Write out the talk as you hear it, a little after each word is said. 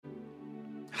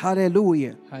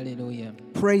Hallelujah. Hallelujah.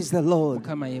 Praise the Lord.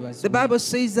 The Bible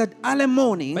says that early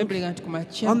morning,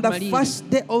 on the first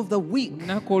day of the week,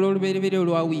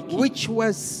 which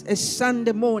was a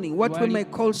Sunday morning, what we may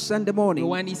call Sunday morning,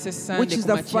 which is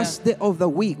the first day of the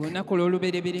week,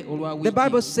 the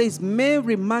Bible says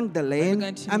Mary Magdalene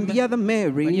and the other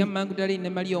Mary,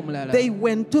 they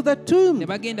went to the tomb.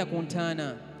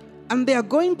 And they are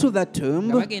going to the tomb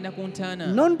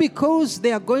not because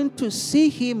they are going to see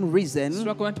him risen,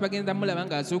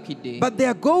 but they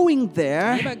are going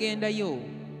there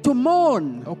to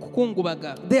mourn.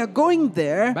 They are going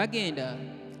there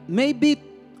maybe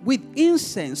with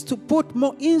incense, to put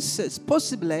more incense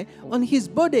possibly on his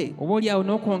body.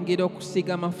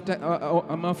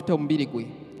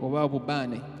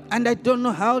 And I don't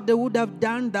know how they would have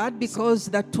done that because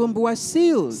the tomb was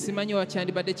sealed. The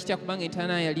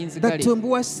tomb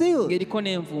was sealed.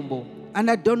 And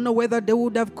I don't know whether they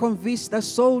would have convinced the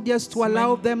soldiers to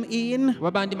allow them in.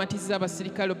 But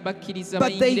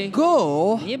they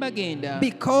go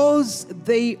because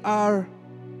they are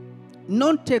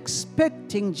not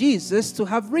expecting Jesus to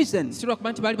have risen.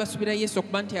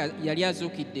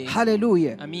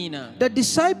 Hallelujah. The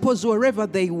disciples, wherever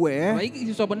they were,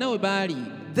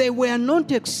 they were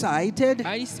not excited.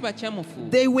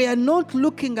 They were not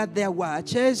looking at their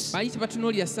watches. They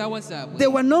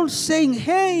were not saying,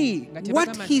 hey,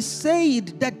 what he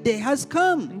said that day has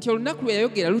come.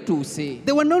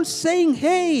 They were not saying,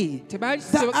 hey,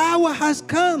 the hour has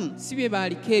come.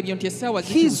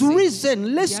 He's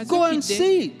risen. Let's go and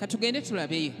see.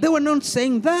 They were not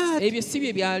saying that.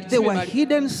 They were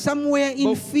hidden somewhere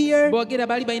in fear.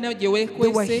 They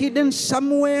were hidden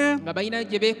somewhere.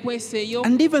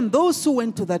 And even those who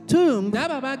went to the tomb,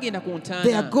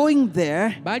 they are going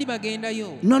there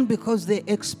not because they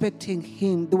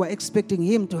were expecting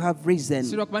him to have risen.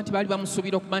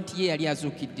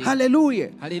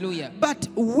 Hallelujah. Hallelujah. But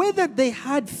whether they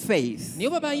had faith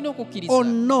or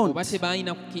not,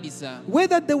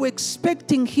 whether they were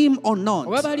expecting him or not,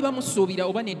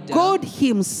 God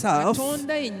himself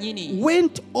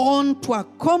went on to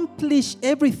accomplish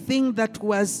everything that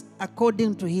was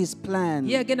according to his plan.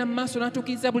 He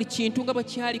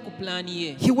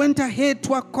went ahead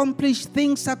to accomplish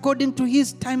things according to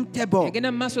his timetable.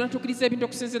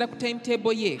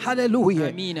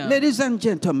 Hallelujah. Ladies and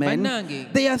gentlemen,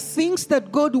 there are things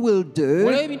that God will do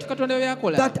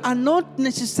that are not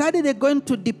necessarily going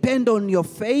to depend on your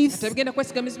faith,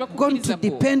 going to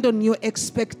depend on your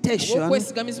expectation.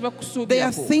 There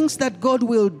are things that God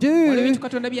will do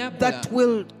that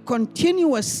will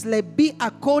continuously be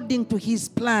according to his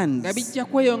plans,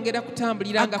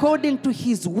 according to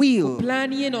his will,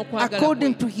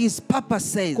 according to his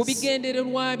purposes.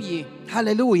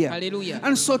 Hallelujah. Hallelujah.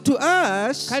 And so to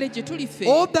us,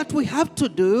 all that we have to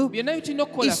do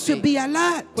is to be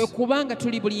alert,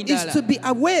 is to be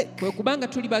awake,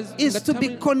 is to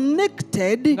be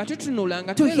connected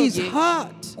to his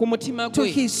heart, to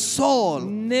his soul,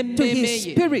 to his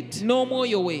spirit,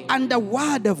 and the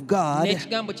word of God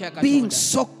being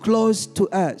so close to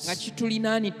us.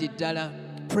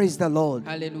 Praise the Lord.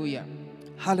 Hallelujah.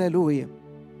 Hallelujah.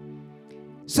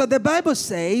 So the Bible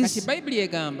says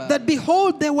that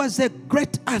behold, there was a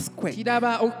great earthquake.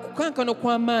 A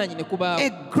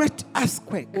great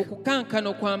earthquake.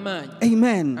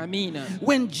 Amen.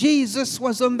 When Jesus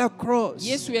was on the cross,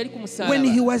 when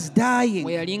he was dying,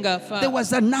 there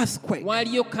was an earthquake.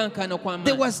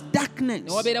 There was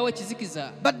darkness,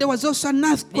 but there was also an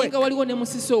earthquake.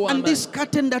 And this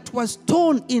curtain that was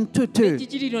torn into two.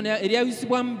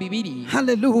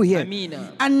 Hallelujah.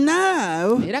 And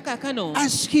now,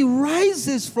 as he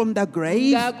rises from the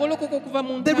grave,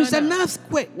 there is an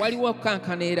earthquake.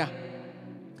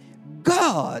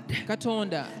 God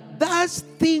does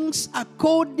things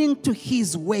according to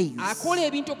his ways,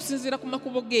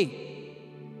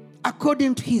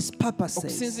 according to his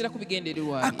purposes,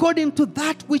 according to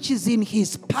that which is in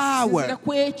his power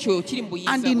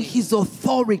and in his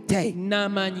authority.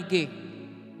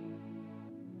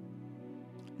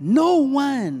 No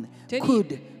one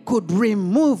could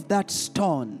remove that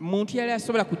stone.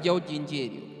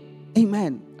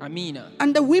 Amen.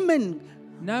 And the women,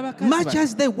 much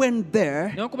as they went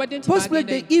there, possibly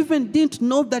they even didn't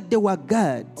know that they were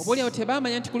guards.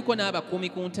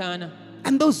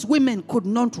 And those women could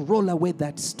not roll away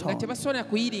that stone.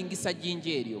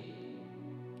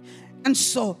 And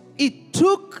so it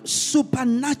took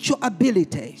supernatural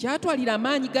ability,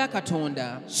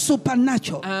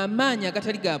 supernatural,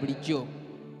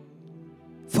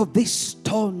 for this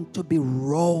stone to be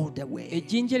rolled away.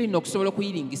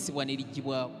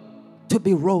 To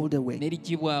be rolled away.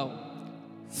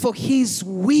 For his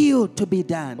will to be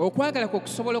done.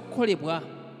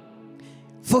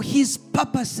 For his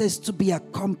purposes to be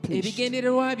accomplished.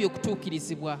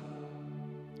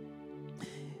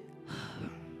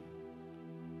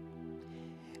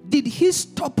 Did he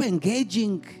stop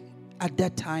engaging at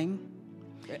that time?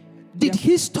 Did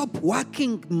he stop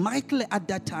working mightily at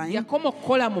that time?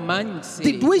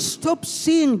 Did we stop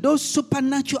seeing those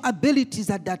supernatural abilities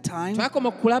at that time? I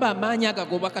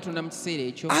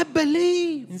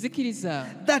believe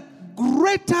that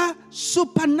greater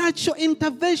supernatural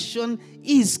intervention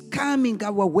is coming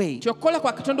our way.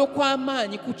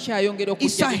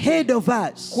 It's ahead of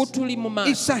us.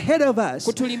 It's ahead of us.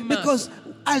 Because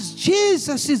as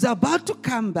Jesus is about to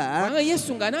come back,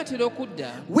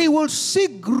 we will see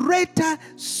greater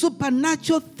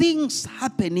supernatural things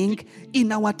happening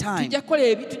in our time.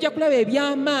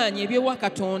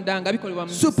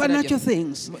 Supernatural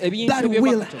things that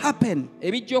will happen.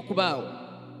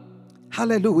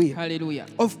 Hallelujah. Hallelujah.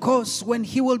 Of course, when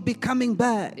he will be coming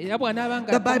back,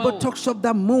 the Bible talks of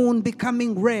the moon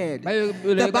becoming red.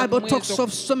 The Bible talks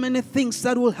of so many things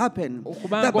that will happen.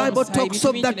 The Bible talks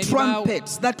of the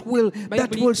trumpets that will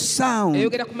sound.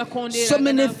 So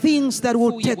many things that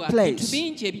will take place.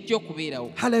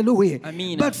 Hallelujah.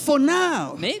 But for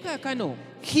now,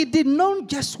 he did not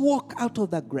just walk out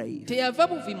of the grave.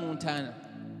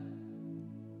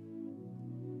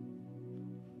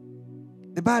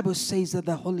 The Bible says that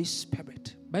the Holy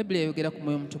Spirit, the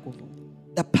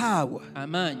power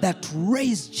that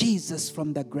raised Jesus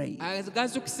from the grave,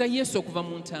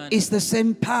 is the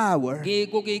same power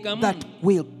that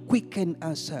will quicken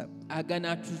us up,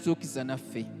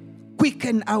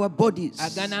 quicken our bodies.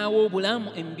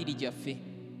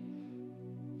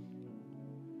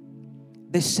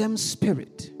 The same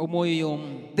Spirit,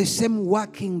 the same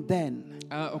working then.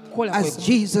 As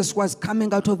Jesus was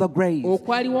coming out of the grave,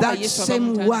 that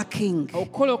same working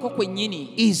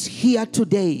is here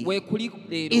today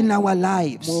in our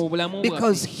lives,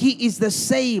 because he is the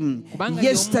same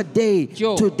yesterday,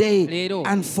 today,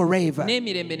 and forever.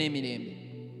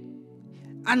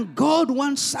 And God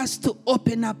wants us to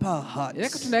open up our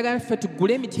hearts.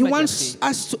 He wants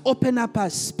us to open up our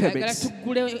spirits.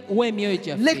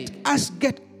 Let us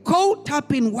get caught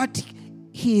up in what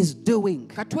he is doing.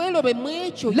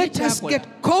 Let us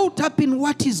get caught up in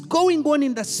what is going on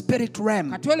in the spirit realm.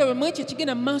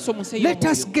 Let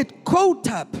us get caught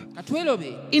up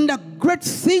in the great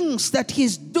things that he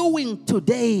is doing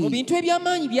today.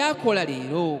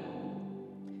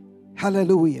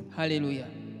 Hallelujah. Hallelujah.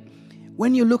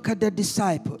 When you look at the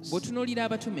disciples,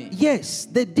 yes,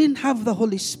 they didn't have the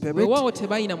Holy Spirit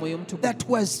that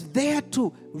was there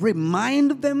to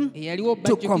remind them,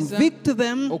 to convict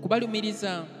them.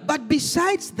 But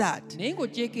besides that,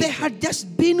 they had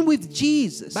just been with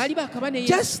Jesus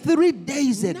just 3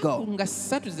 days ago.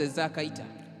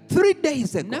 3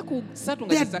 days ago,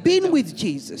 they had been with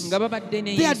Jesus.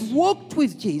 They had walked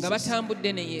with Jesus.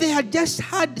 They had just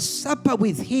had supper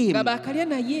with him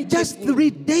just 3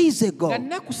 days ago.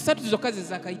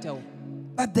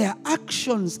 But their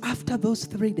actions after those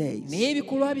 3 days, they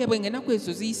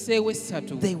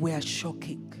were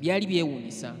shocking.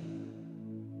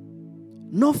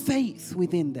 No faith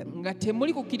within them.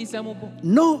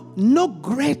 No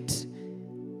great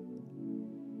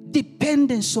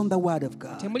dependence on the word of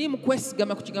God.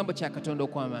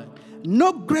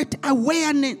 No great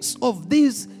awareness of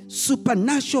these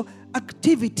supernatural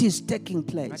activities taking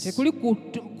place.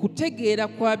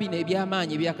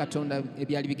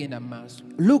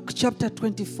 Luke chapter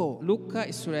 24.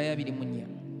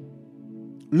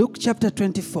 Luke chapter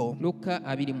 24,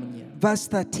 verse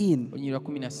 13.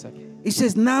 It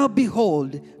says, "Now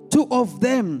behold, 2 of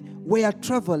them were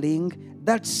traveling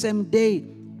that same day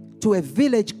to a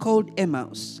village called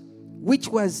Emmaus, which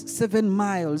was 7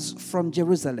 miles from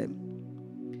Jerusalem.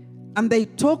 And they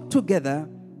talked together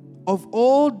of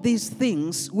all these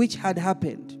things which had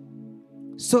happened.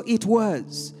 So it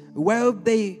was, while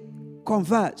they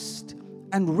conversed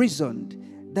and reasoned,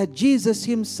 that Jesus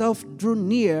himself drew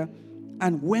near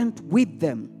and went with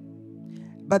them.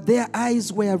 But their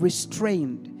eyes were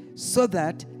restrained, so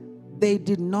that they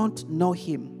did not know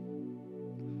him.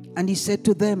 And he said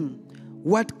to them,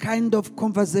 What kind of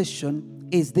conversation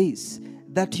is this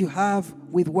that you have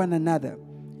with one another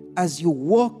as you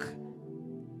walk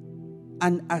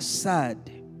and are sad?"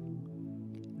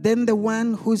 Then the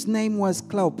one whose name was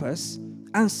Cleopas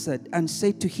answered and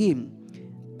said to him,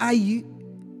 Are you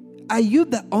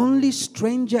the only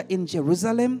stranger in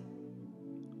Jerusalem?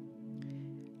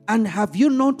 And have you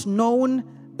not known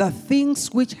the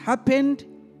things which happened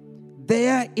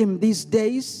there in these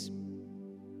days?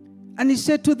 And he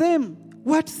said to them,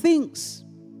 What things?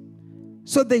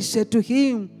 So they said to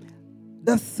him,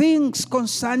 the things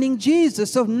concerning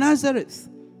Jesus of Nazareth,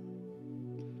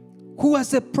 who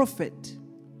was a prophet,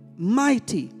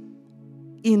 mighty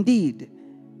indeed,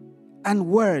 and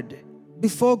word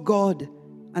before God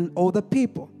and all the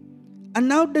people. And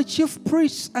now the chief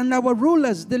priests and our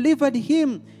rulers delivered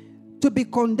him to be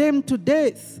condemned to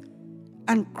death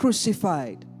and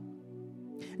crucified.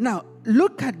 Now,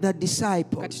 look at the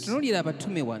disciples.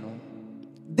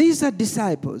 These are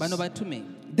disciples.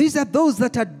 These are those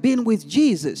that had been with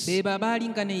Jesus.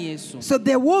 So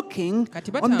they're walking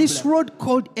on this road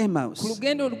called Emmaus.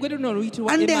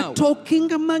 And they are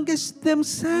talking amongst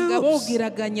themselves.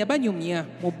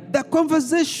 The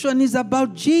conversation is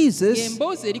about Jesus,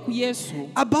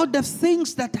 about the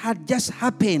things that had just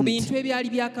happened.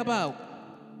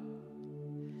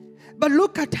 But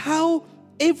look at how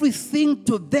everything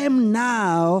to them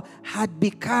now had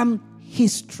become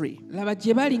history.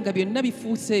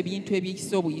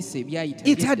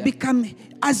 It had become,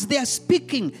 as they are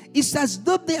speaking, it's as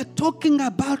though they are talking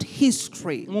about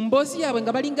history.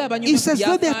 It's as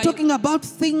though they are talking about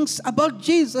things about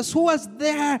Jesus who was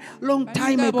there long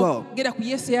time ago.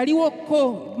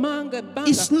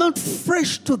 It's not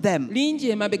fresh to them. Their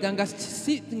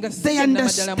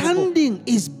understanding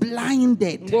is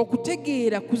blinded.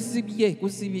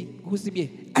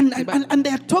 And they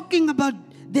are talking about,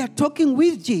 they are talking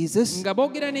with Jesus.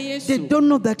 They don't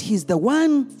know that he's the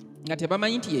one.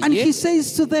 And he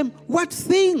says to them, what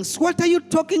things? What are you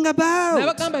talking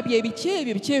about?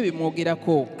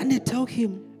 And they tell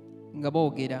him,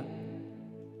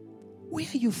 where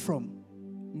are you from?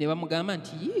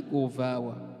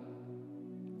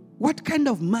 What kind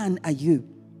of man are you?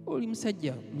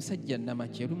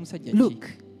 Look,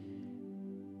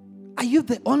 are you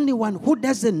the only one who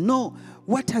doesn't know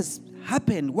what has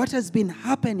happened, what has been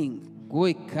happening?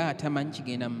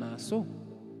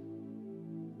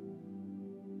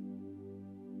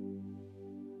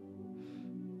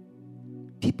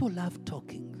 People love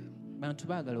talking.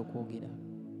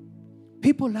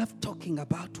 People love talking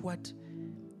about what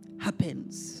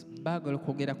happens.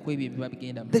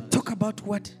 They talk about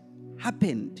what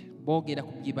happened.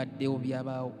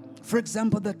 For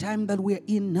example, the time that we're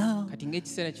in now,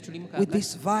 with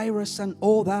this virus and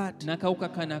all that,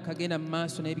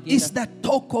 is the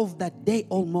talk of the day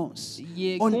almost.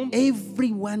 On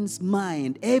everyone's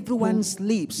mind, everyone's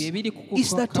lips.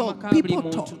 It's the talk. People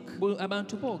talk.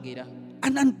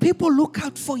 And people look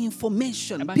out for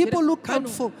information. People look out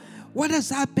for what has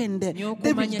happened.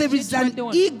 There is an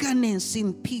eagerness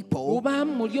in people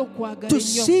to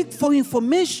seek for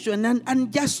information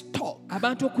and just talk.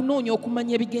 And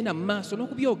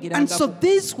so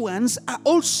these ones are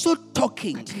also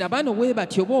talking.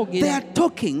 They are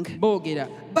talking,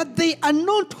 but they are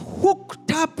not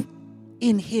hooked up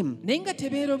in him.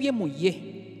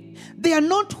 They are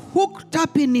not hooked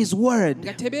up in his word.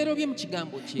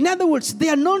 In other words, they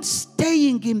are not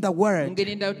staying in the word.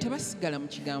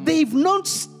 They've not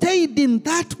stayed in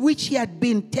that which he had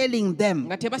been telling them.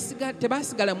 They've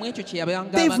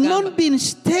not been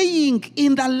staying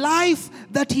in the life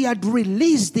that he had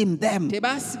released in them. They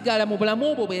are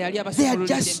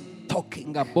just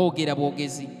talking.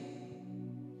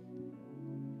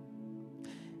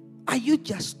 Are you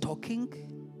just talking?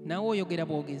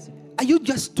 Are you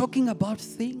just talking about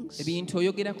things?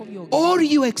 Or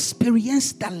you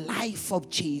experience the life of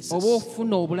Jesus?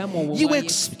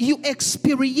 You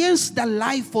experience the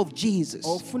life of Jesus.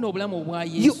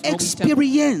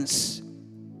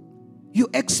 You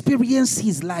experience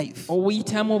his life. Are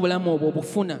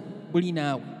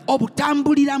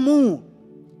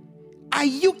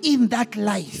you in that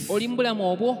life?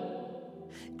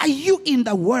 Are you in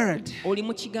the word?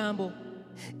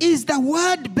 Is the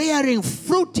word bearing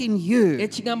fruit in you?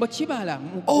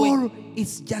 Or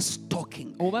it's just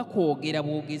talking?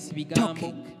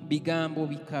 Talking.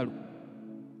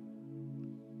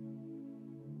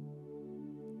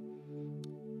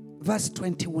 Verse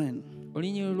 21.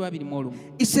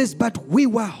 It says, but we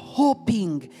were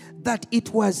hoping that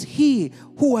it was he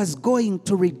who was going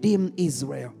to redeem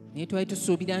Israel. Indeed,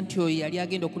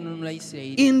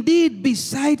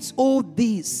 besides all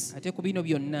this,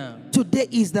 today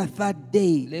is the third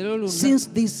day since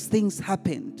these things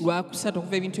happened.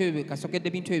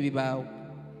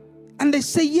 And they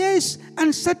say, yes,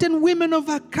 and certain women of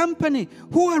our company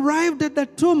who arrived at the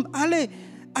tomb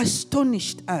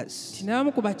astonished us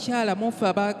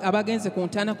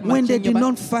when they did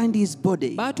not find his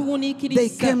body. They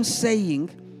came saying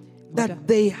that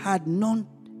they had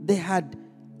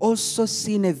also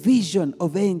seen a vision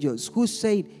of angels who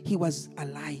said he was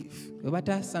alive. They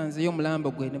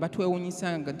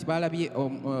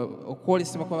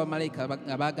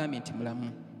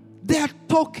are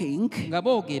talking,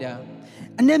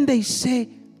 and then they say,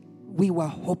 we were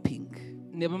hoping.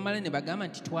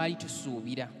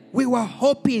 We were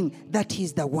hoping that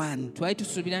he's the one.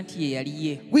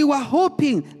 We were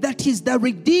hoping that he's the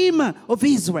Redeemer of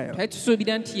Israel.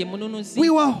 We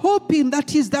were hoping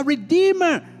that he's the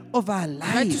Redeemer of our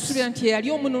lives.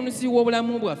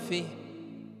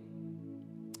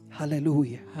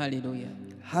 Hallelujah. Hallelujah.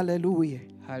 Hallelujah.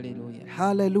 Hallelujah.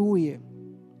 Hallelujah.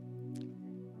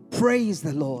 Praise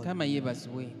the Lord.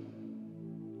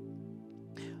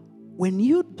 When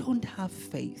you don't have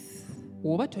faith,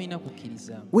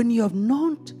 when you have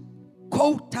not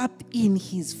caught up in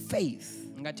his faith,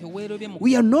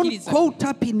 we are not caught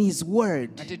up in his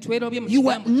word. You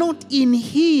are not in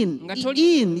him.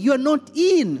 You are not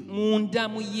in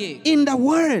the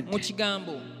word.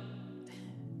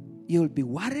 You'll be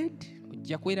worried.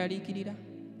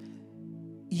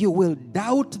 You will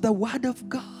doubt the word of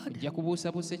God.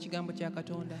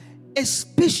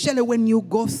 Especially when you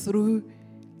go through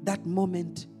that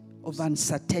moment of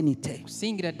uncertainty.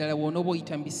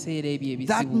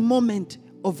 That moment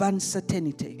of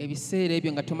uncertainty.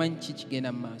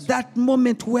 That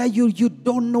moment where you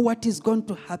don't know what is going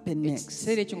to happen next.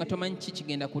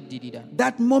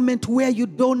 That moment where you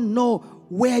don't know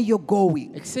where you're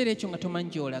going.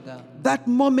 That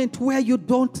moment where you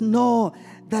don't know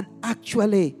that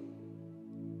actually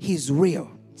he's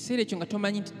real.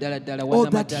 Or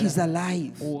that he's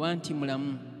alive.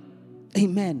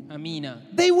 Amen.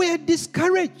 They were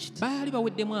discouraged.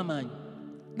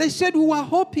 They said we were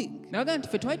hoping.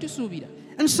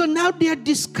 And so now they are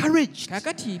discouraged.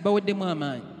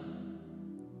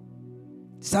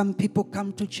 Some people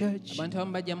come to church.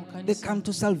 They come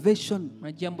to salvation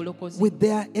with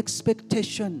their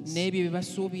expectations.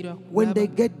 When they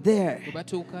get there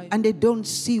and they don't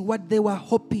see what they were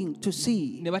hoping to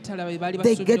see,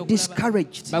 they get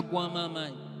discouraged.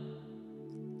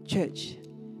 Church,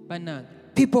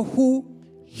 people who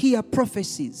hear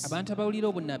prophecies,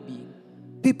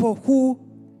 people who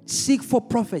seek for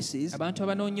prophecies,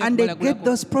 and they get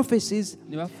those prophecies,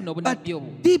 but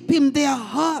deep in their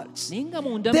hearts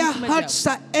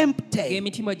are empty.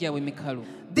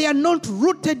 They are not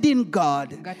rooted in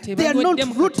God. They are not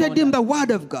rooted in the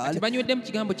Word of God.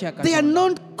 They are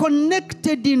not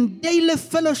connected in daily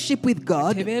fellowship with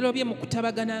God.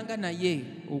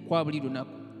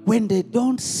 When they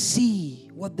don't see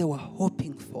what they were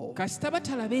hoping for,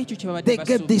 they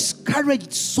get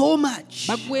discouraged so much.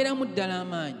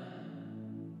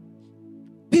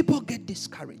 People get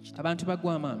discouraged.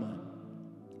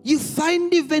 You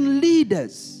find even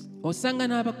leaders,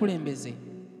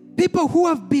 people who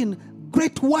have been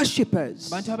great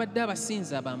worshippers,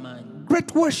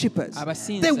 great worshippers.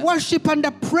 They worship and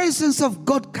the presence of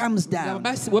God comes down.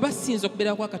 But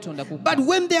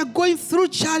when they are going through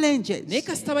challenges, they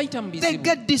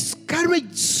get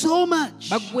discouraged so much.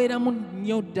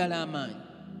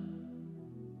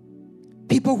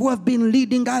 People who have been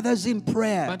leading others in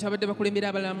prayer,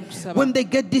 when they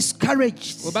get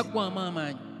discouraged,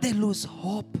 they lose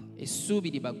hope.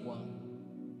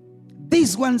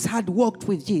 These ones had walked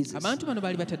with Jesus.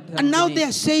 And now they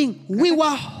are saying, we were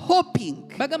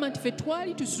hoping.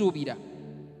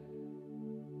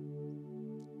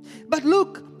 But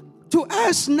look, to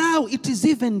us now it is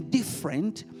even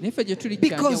different,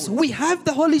 because we have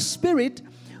the Holy Spirit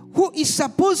who is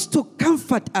supposed to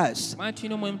comfort us,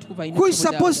 who is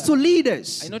supposed to lead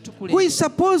us, who is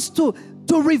supposed to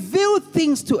reveal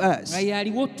things to us.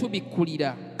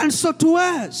 And so to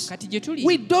us,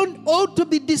 we don't ought to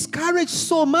be discouraged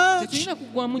so much,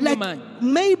 like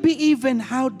maybe even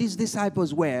how these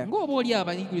disciples were,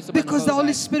 because the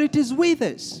Holy Spirit is with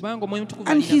us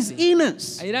and He's in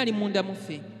us.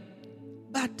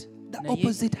 But the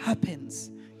opposite happens.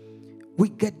 We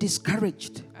get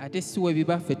discouraged.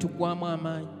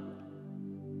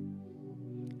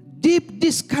 Deep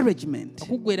discouragement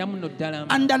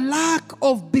and the lack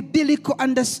of biblical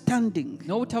understanding.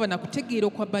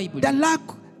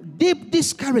 Deep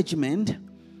discouragement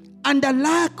and the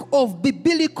lack of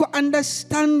biblical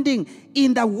understanding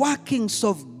in the workings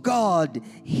of God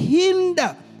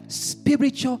hinder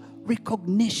spiritual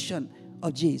recognition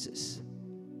of Jesus.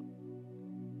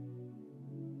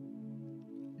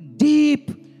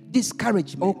 Deep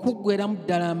discouragement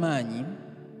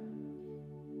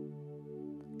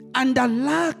and the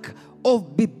lack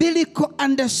of biblical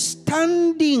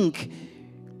understanding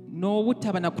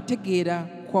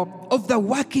of the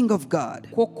working of God.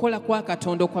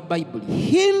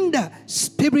 Hinder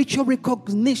spiritual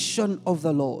recognition of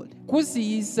the Lord.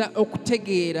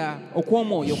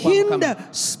 Hinder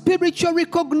spiritual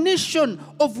recognition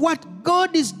of what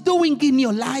God is doing in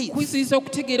your life. Hinder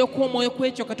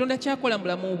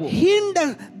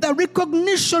the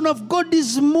recognition of God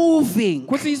is moving.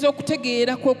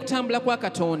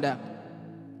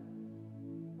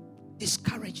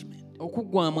 Discouragement.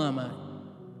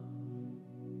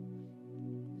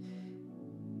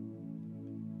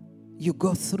 You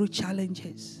go through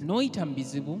challenges.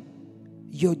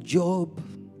 Your job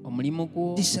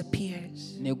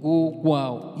disappears.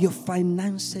 Your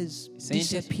finances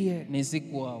disappear.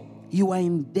 You are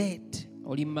in debt.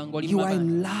 You are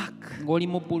in lack.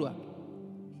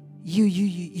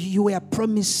 You were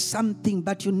promised something,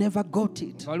 but you never got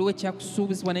it.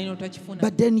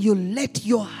 But then you let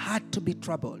your heart to be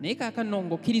troubled. That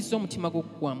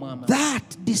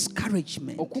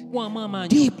discouragement,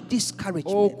 deep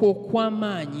discouragement.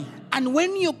 And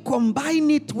when you combine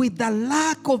it with the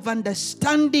lack of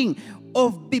understanding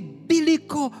of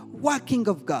biblical working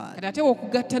of God,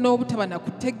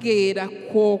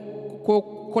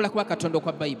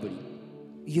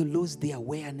 you lose the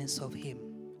awareness of Him.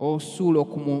 And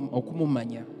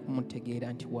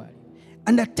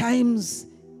at times,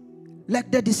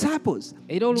 like the disciples,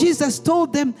 Jesus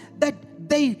told them that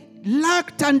they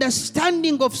lacked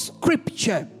understanding of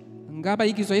Scripture.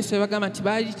 He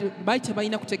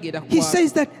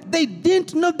says that they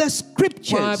didn't know the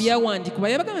Scriptures.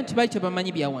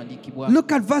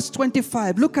 Look at verse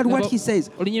 25. Look at what he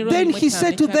says. Then he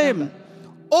said to them,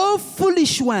 "O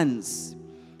foolish ones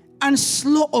and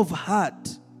slow of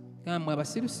heart."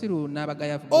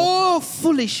 Oh,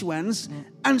 foolish ones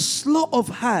and slow of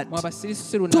heart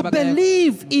to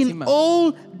believe in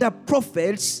all the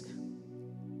prophets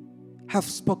have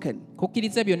spoken.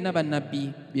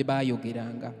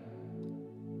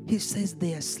 He says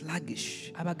they are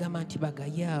sluggish.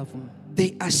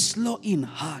 They are slow in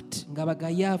heart.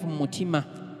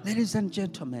 Ladies and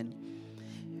gentlemen,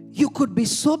 you could be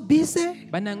so busy.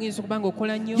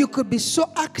 You could be so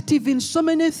active in so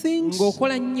many things. We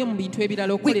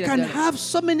can have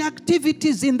so many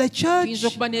activities in the church.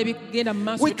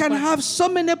 We can have so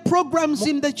many programs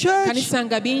in the church.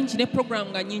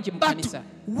 But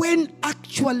when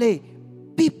actually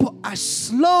people are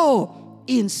slow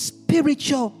in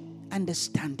spiritual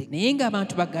understanding,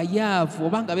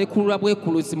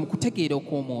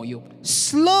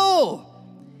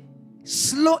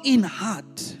 slow in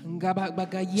heart,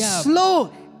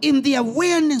 slow in the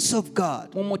awareness of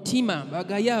God. Nga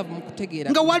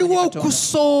waliwo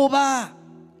okusooba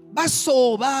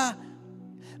basooba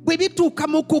bwe bituuka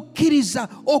mu kukkiriza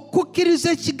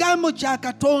ekigambo kya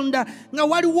Katonda nga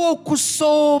waliwo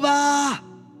okusooba.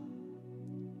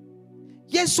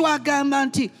 Yesu agamba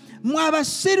nti mwe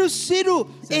abasirusiru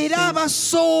era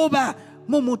abasooba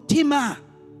mu mutima.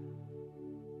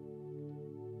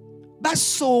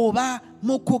 Basooba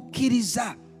mu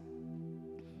kukkiriza.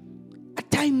 At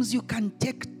times you can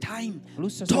take time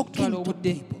talking to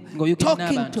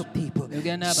people.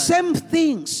 Same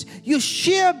things. You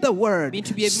share the word.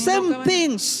 Same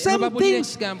things.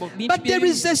 But there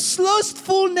is a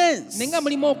slothfulness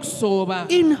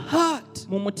in heart.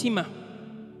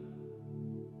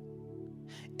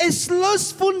 A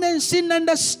slothfulness in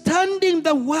understanding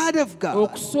the word of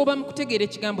God.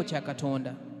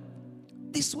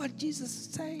 This is what Jesus is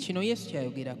saying.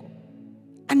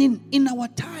 And in our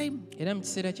time,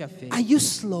 are you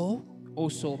slow?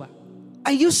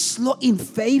 Are you slow in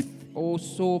faith?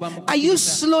 Are you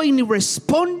slow in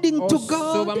responding to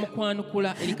God?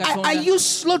 Are you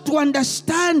slow to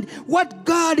understand what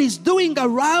God is doing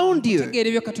around you?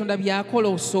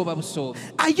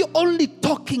 Are you only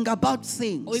talking about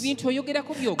things?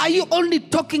 Are you only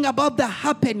talking about the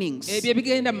happenings?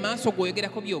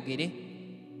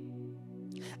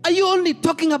 Are you only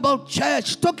talking about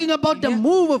church, talking about the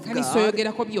move of God?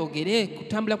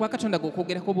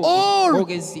 Or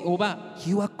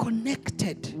you are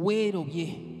connected.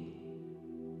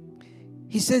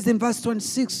 He says in verse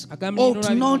 26,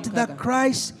 ought not the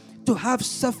Christ to have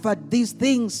suffered these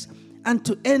things and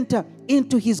to enter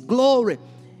into his glory?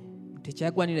 And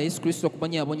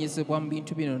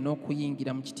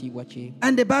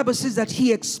the Bible says that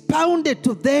he expounded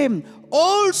to them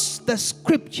all the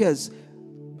scriptures,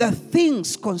 the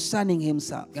things concerning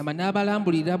himself.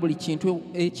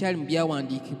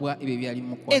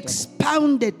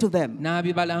 Expounded to them.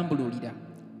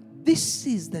 This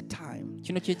is the time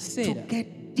to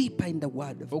get deeper in the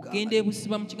word of God.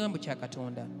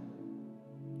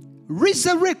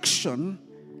 Resurrection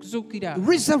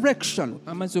resurrection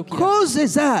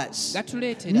causes us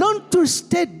not to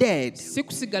stay dead,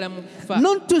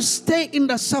 not to stay in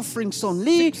the sufferings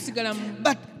only,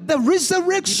 but the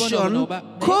resurrection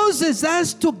causes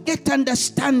us to get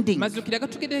understanding, to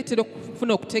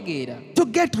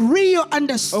get real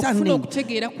understanding,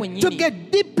 to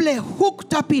get deeply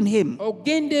hooked up in Him.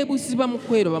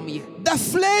 The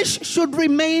flesh should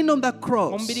remain on the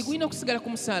cross.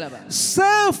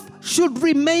 Self should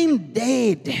remain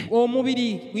dead.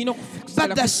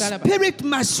 But the spirit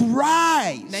must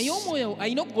rise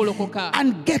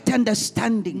and get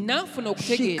understanding.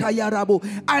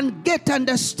 And get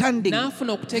understanding.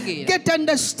 Get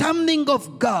understanding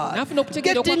of God.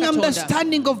 Getting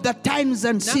understanding of the times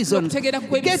and seasons.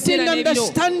 Getting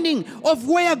understanding of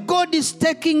where God is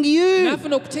taking you.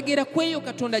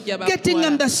 Getting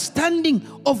understanding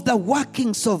of the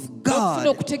workings of God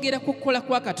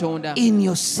in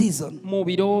your season.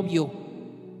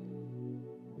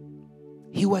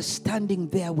 He was standing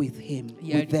there with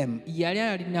them,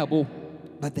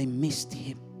 but they missed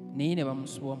Him.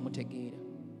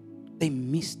 They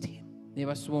missed Him.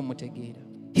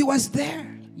 He was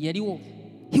there.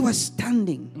 He was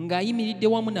standing,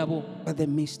 but they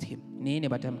missed Him.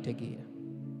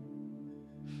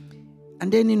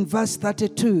 And then in verse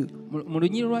 32,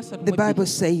 the Bible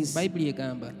says,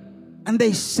 and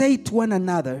they say to one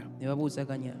another,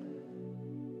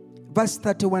 verse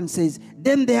 31 says,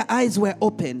 then their eyes were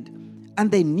opened, and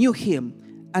they knew Him,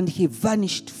 and He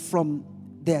vanished from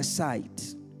their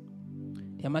sight.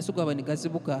 And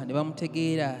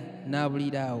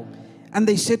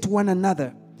they said to one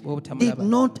another, did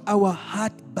not our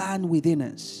heart burn within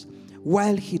us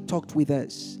while He talked with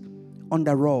us on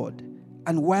the road,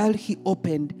 and while He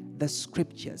opened the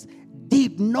scriptures?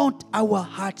 Did not our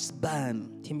hearts burn?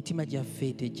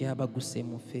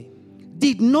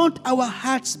 Did not our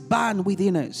hearts burn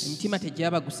within us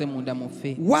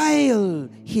while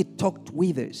He talked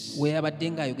with us?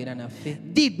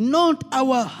 Did not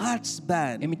our hearts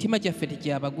burn?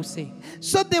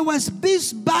 So there was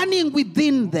this burning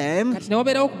within them,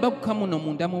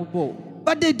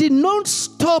 but they did not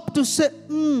stop to say,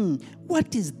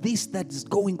 what is this that is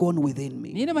going on within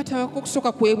me?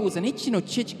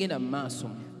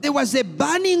 There was a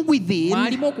burning within,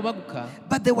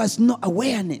 but there was no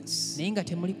awareness.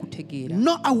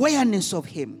 No awareness of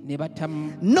Him.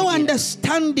 No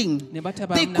understanding.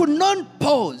 They could not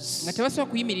pause.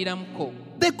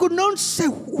 They could not say,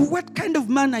 what kind of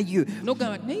man are you?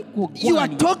 You are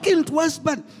talking to us,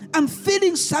 but I'm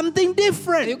feeling something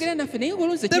different.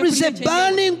 There is a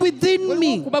burning within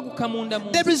me.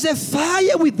 There is a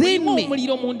fire within me.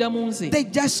 They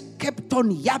just kept on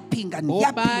yapping and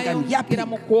yapping and yapping.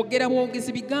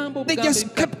 They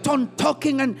just kept on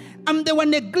talking, and they were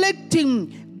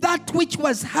neglecting that which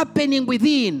was happening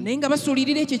within.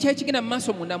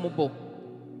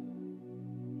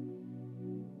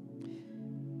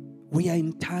 We are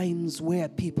in times where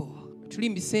people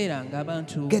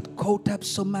get caught up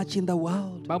so much in the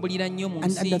world and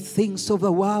the things of the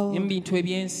world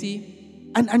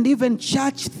and even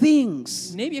church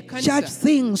things,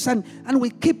 and we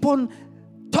keep on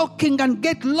talking and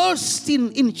get lost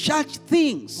in church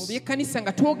things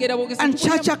and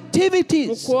church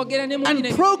activities and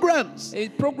programs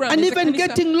and even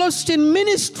getting lost in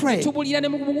ministry, and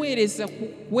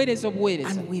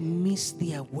we miss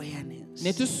the awareness.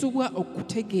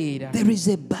 There is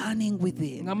a burning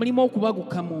within.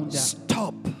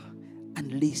 Stop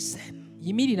and listen.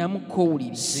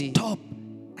 Stop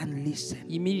and listen.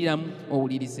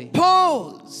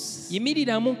 Pause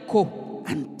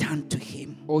and turn to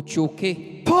Him.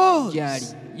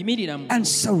 Pause and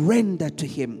surrender to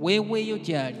Him.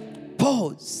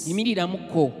 Pause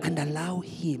and allow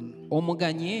Him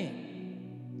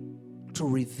to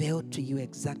reveal to you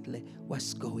exactly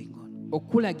what's going on.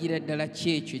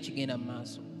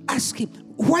 Ask Him,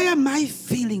 why am I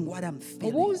feeling what I'm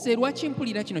feeling?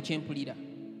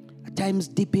 At times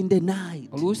deep in the night,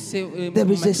 there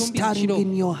is a stirring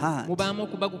in your heart,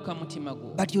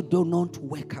 but you do not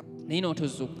wake up.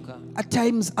 At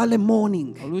times early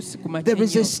morning, there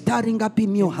is a stirring up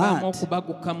in your heart,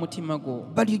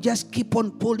 but you just keep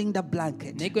on pulling the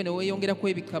blanket.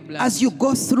 As you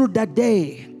go through the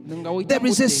day, there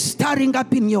is a stirring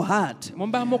up in your heart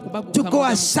to go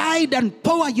aside and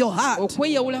pour your heart,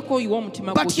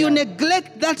 but you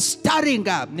neglect that stirring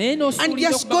up and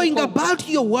just going about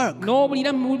your work.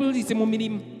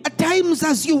 At times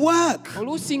as you work,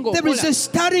 there is a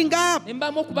stirring up.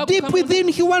 Deep within,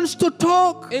 he wants to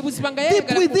talk. Deep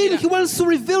within, he wants to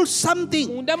reveal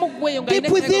something. Deep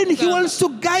within, he wants to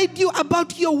guide you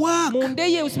about your work,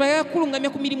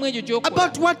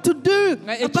 about what to do,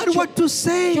 about what to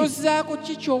say. But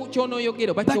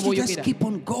you just keep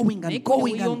on going and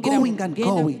going and going and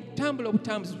going.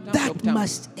 That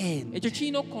must end,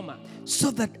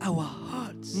 so that our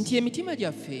hearts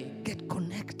get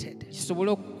connected,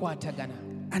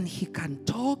 and he can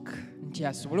talk,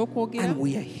 and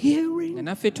we are hearing,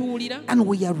 and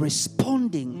we are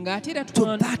responding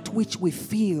to that which we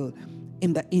feel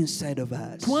in the inside of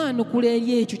us.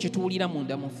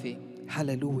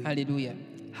 Hallelujah. Hallelujah.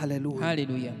 Hallelujah.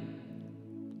 Hallelujah.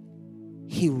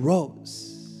 He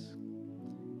rose.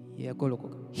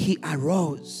 He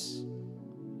arose.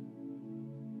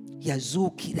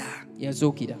 Yazukira.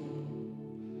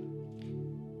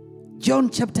 John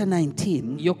chapter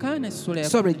 19.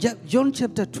 John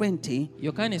chapter 20.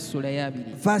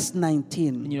 Verse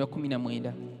 19.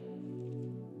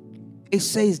 It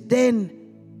says, then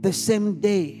the same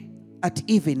day at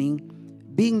evening,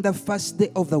 being the first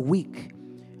day of the week,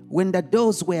 when the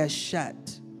doors were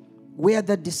shut, where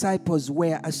the disciples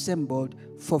were assembled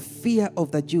for fear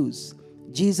of the Jews,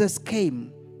 Jesus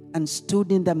came and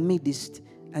stood in the midst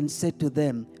and said to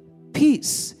them,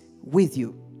 peace with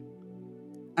you.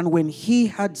 And when he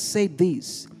had said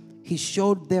this, he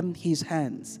showed them his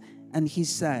hands and his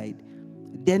side.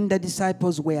 Then the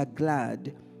disciples were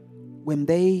glad when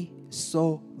they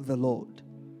saw the Lord.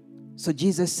 So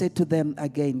Jesus said to them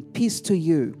again, peace to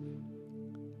you.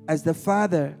 As the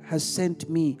Father has sent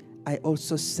me, I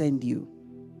also send you.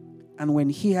 And when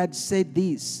he had said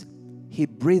this, he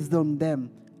breathed on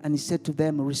them and he said to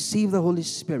them, receive the Holy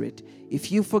Spirit. If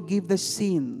you forgive the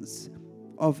sins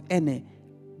of any,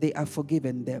 they are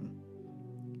forgiven them.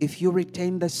 If you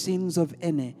retain the sins of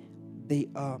any, they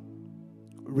are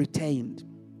retained.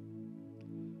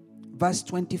 Verse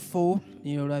 24,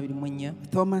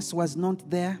 Thomas was not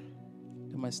there.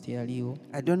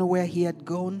 I don't know where he had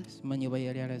gone.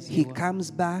 He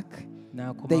comes back.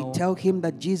 They tell him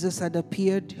that Jesus had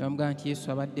appeared.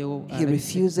 He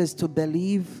refuses to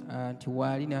believe.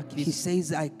 He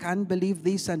says, I can't believe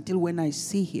this until when I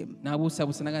see him. And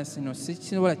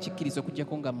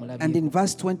in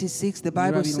verse 26, the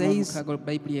Bible says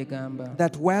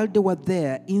that while they were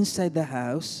there inside the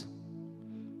house,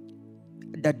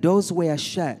 the doors were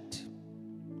shut.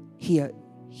 He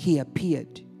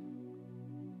appeared.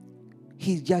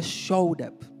 He just showed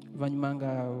up. He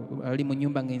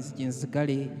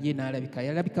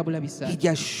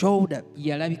just showed up.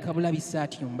 He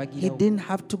didn't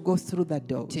have to go through the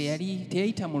doors. They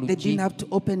didn't have to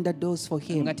open the doors for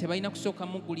him.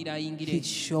 He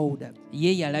showed up.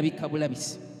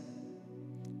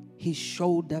 He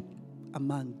showed up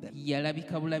among them.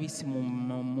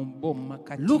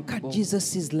 Look at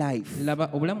Jesus' life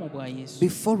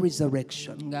before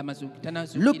resurrection.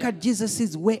 Look at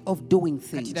Jesus' way of doing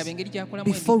things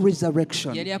before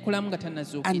resurrection.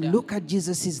 And look at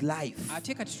Jesus' life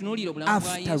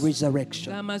after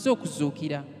resurrection.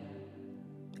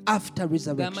 After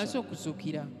resurrection.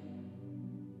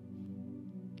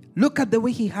 Look at the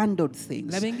way he handled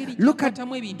things. Look at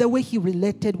the way he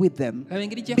related with them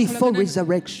before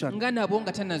resurrection.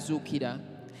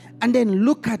 And then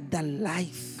look at the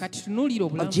life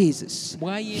of Jesus.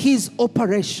 His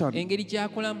operation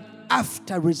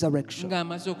after reresurrection.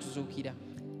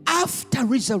 After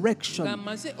resurrection,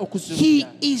 he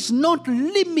is not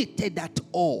limited at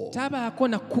all.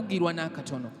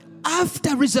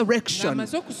 After resurrection,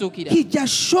 he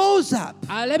just shows up.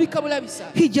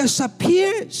 He just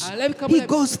appears. He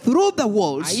goes through the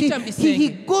walls. He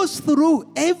goes through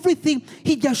everything.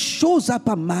 He just shows up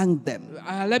among them.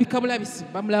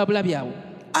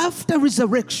 After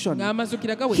resurrection,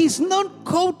 he's not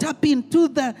caught up into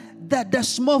the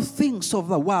small things of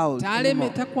the world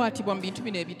anymore.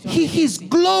 He is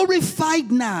glorified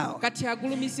now.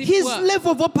 His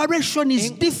level of operation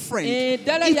is different.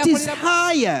 It is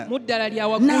higher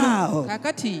now.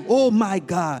 Oh my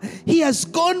God. He has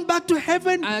gone back to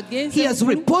heaven. He has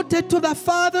reported to the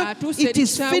Father. It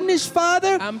is finished,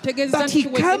 Father. But he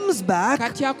comes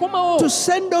back to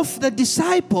send off the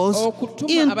disciples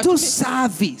into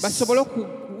service.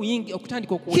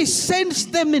 He sends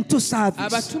them into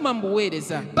service.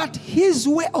 But his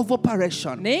way of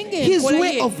operation, his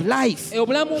way of life,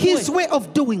 his way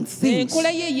of doing things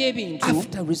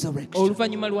after resurrection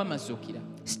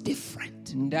is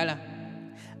different.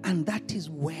 And that is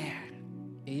where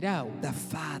the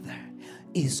Father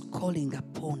is calling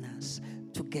upon us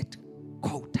to get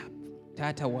caught up,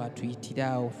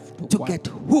 to get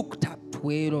hooked up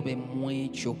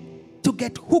to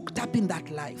get hooked up in that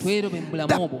life.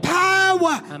 The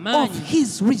power of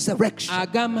his resurrection.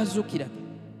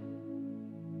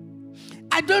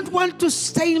 I don't want to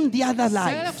stay in the other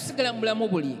life.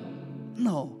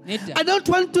 No. I don't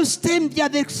want to stay in the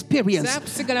other experience.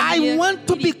 I want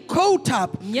to be caught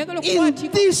up in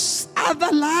this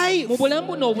other life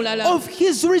of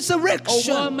his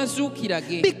resurrection.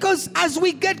 Because as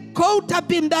we get caught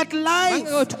up in that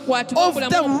life of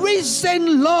the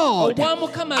risen Lord,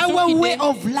 our way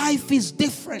of life is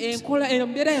different.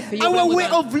 Our way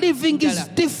of living is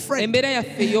different.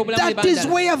 That is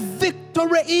where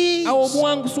victory is.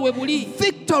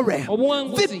 Victory.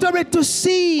 Victory to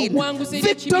sin.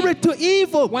 Victory to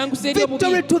evil.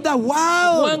 Victory to the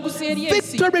world.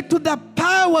 Victory to the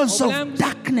powers of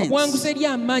darkness.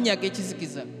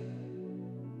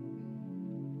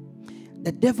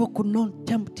 The devil could not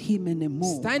tempt him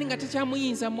anymore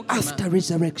after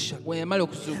resurrection.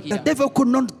 The devil could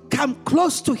not come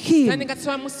close to him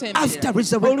after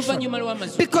resurrection.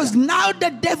 Because now the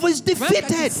devil is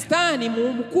defeated.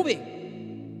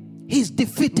 He's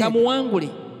defeated.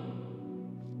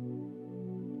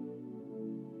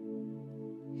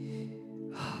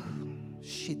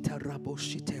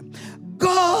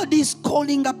 God is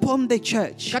calling upon the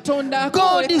church.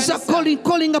 God is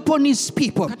calling upon his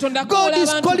people. God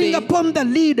is calling upon the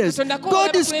leaders.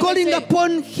 God is calling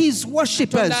upon his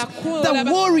worshippers, the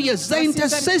warriors, the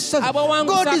intercessors.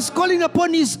 God is calling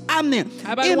upon his army.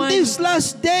 In these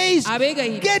last days,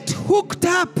 get hooked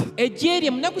up in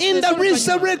the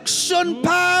resurrection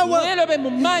power,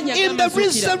 in the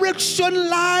resurrection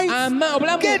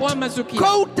life. Get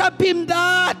caught up in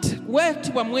that.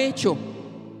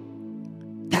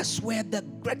 That's where the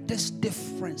greatest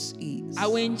difference is.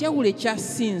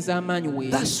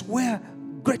 That's where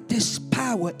greatest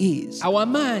power is.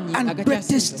 And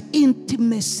greatest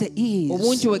intimacy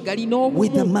is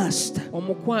with the Master.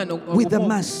 With the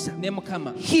Master.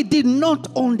 He did not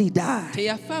only die.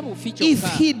 If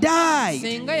he died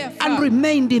and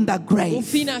remained in the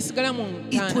grave,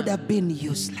 it would have been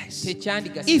useless.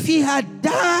 If he had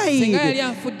died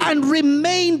and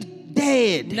remained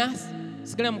dead,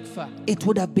 it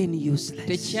would have been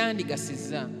useless.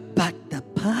 But the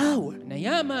power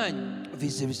of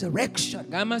his resurrection,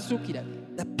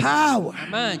 the power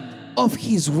of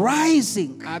his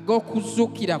rising,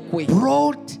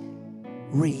 brought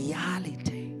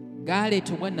reality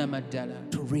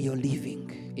to real living.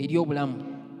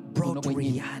 Brought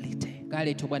reality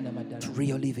to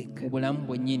real living.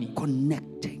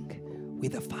 Connecting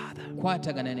with the Father.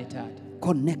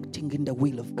 Connecting in the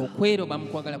will of God. It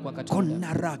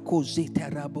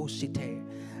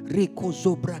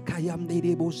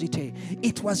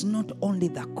was not only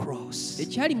the cross,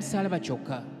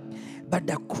 but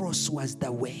the cross was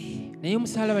the way.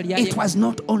 It was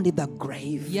not only the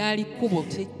grave,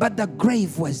 but the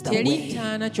grave was the way.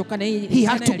 He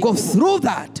had to go through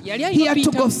that. He had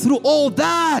to go through all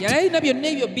that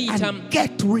and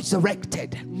get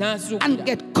resurrected and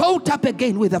get caught up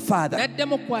again with the Father.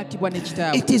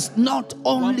 It is not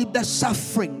only the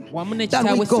suffering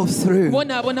that we go through.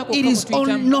 It is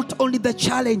not only the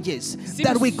challenges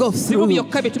that we go through.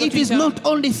 It is not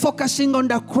only focusing on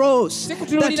the cross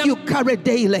that you carry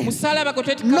daily.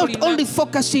 Not only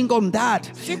focusing on that,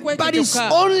 but it's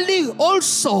only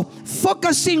also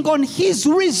focusing on his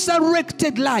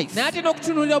resurrected life. Getting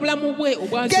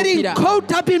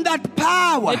caught up in that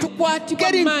power.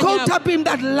 Getting caught up in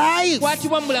that life.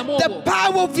 The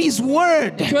power of his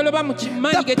word.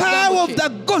 The power of the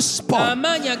gospel.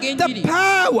 The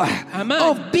power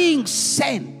of being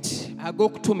sent.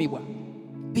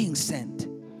 Being sent.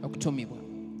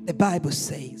 The Bible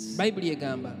says,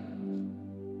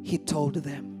 he told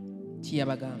them,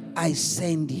 I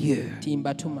send you.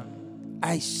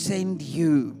 I send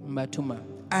you.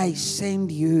 I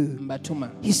send you.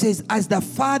 He says, as the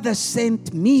Father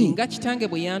sent me,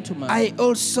 I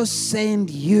also send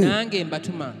you.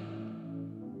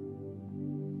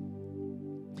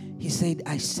 He said,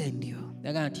 I send you.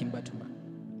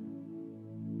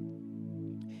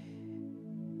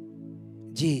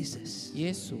 Jesus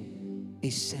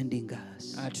is sending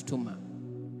us.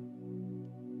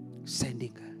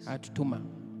 Sending us.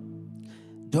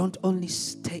 Don't only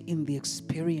stay in the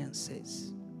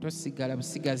experiences.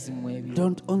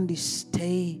 Don't only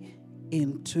stay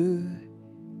into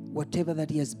whatever that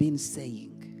he has been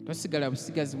saying.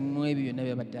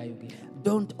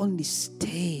 Don't only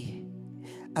stay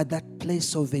at that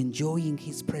place of enjoying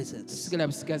His presence. But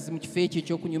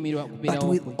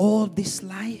with all this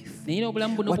life,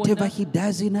 whatever He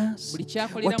does in us,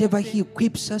 whatever He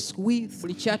equips us with,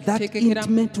 that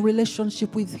intimate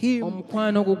relationship with Him,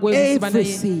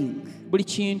 everything,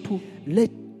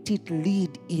 let it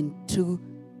lead into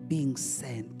being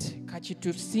sent.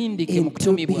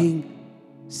 Into being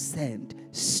sent.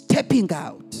 Stepping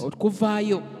out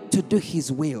to do His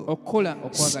will.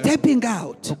 Stepping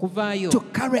out to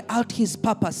carry out His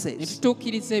purposes.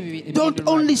 Don't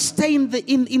only stay in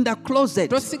the closet.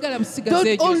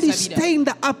 Don't only stay in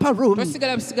the upper room.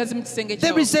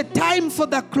 There is a time for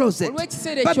the closet,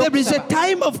 but there is a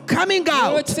time of coming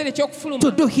out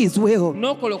to do His will.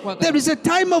 There is a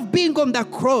time of being on the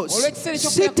cross,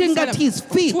 sitting at His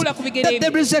feet. That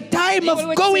there is a time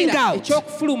of going out.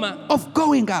 Of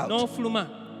going out.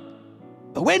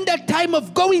 But when the time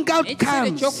of going out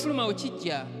comes,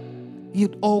 you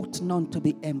ought not to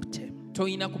be empty.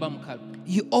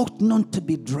 You ought not to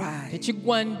be dry.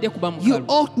 You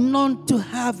ought not to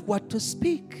have what to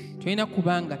speak.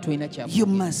 You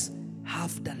must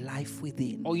have the life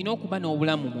within.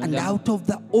 And out of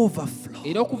the overflow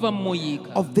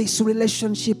of this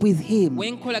relationship with Him,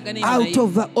 out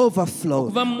of the overflow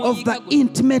of the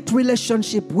intimate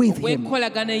relationship with Him,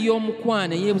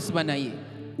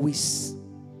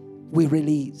 we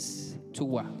release,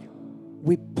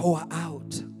 we pour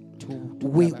out,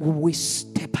 we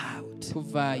step out,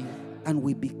 and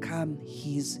we become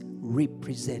His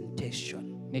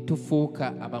representation. The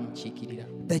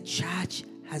church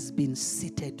has been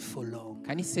seated for long.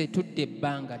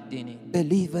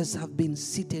 Believers have been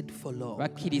seated for long.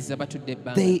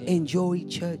 They enjoy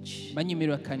church.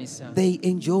 They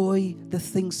enjoy the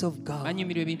things of God.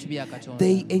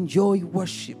 They enjoy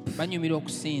worship.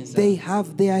 They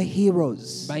have their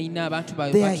heroes.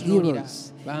 Their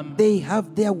heroes. They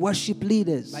have their worship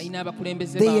leaders.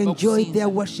 They enjoy their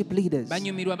worship leaders.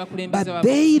 But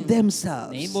they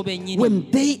themselves,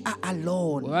 when they are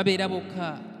alone,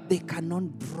 they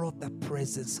cannot draw the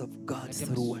presence of God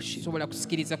through worship.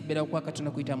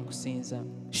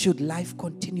 Should life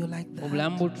continue like that?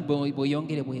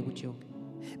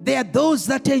 There are those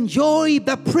that enjoy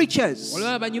the preachers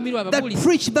that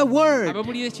preach the word,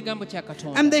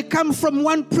 and they come from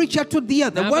one preacher to the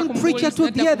other, one preacher to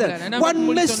the other,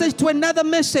 one message to another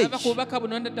message,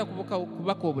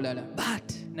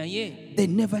 but they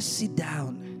never sit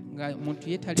down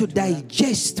to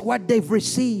digest what they've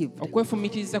received,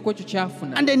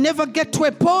 and they never get to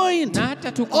a point of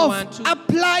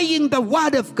applying the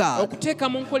word of God,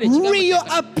 real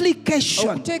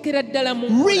application,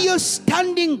 real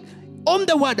standing on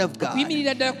the word of God,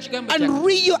 and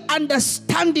real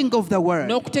understanding of the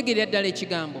word.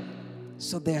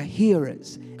 So they are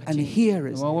hearers and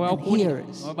hearers and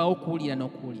hearers,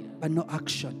 but no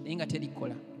action.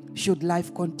 Should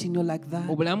life continue like that?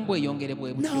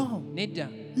 No.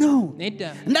 No. And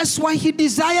that's why He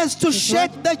desires to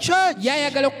shake the church.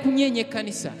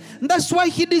 That's why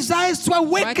He desires to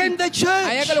awaken the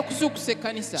church,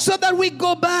 so that we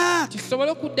go back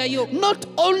not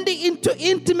only into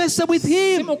intimacy with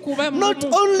Him, not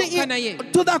only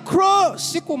to the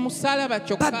cross,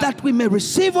 but that we may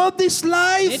receive all this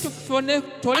life,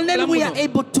 and then we are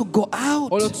able to go out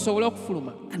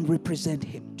and represent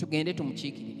Him.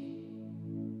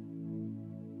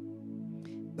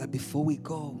 But before we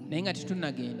go, we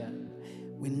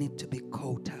need to be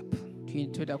caught up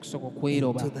into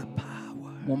the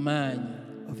power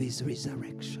of His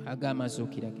resurrection.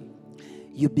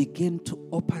 You begin to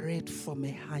operate from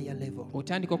a higher level.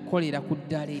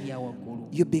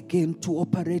 You begin to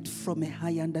operate from a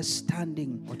high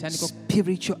understanding,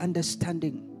 spiritual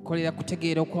understanding,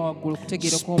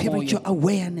 spiritual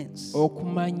awareness.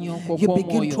 You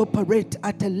begin to operate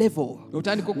at a level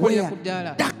where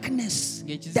darkness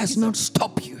does not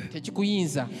stop you.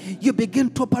 You begin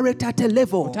to operate at a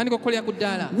level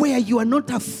where you are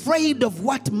not afraid of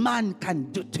what man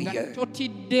can do to you.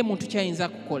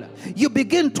 You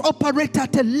begin to operate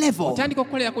at a level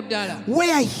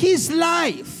where His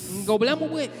life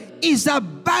is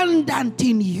abundant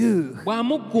in you,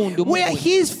 where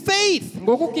His faith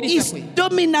is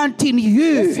dominant in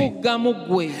you,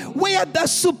 where the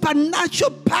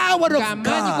supernatural power of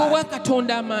God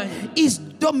is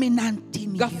dominant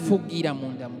in you.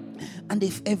 And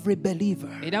if every believer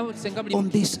on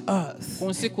this earth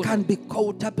can be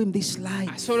caught up in this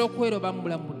life,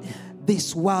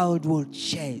 this world will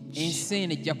change.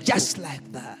 Just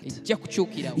like that.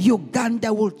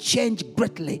 Uganda will change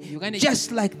greatly.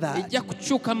 Just like that.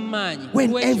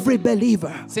 When every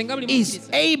believer is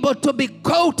able to be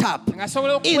caught up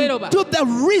into the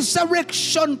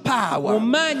resurrection power,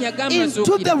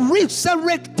 into the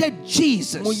resurrected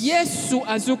Jesus.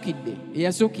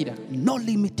 No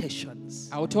limitations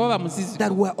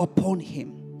that were upon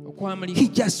him. He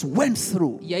just went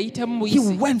through. He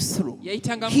went through.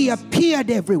 He appeared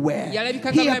everywhere.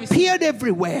 He appeared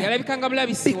everywhere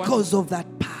because of that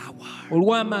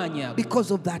power, because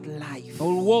of that life.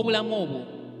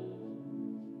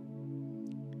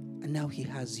 And now he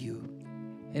has you.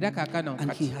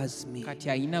 And he has me.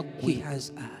 He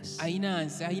has us.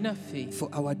 For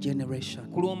our generation,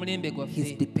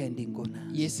 he's depending on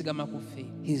us.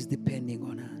 He's depending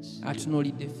on us.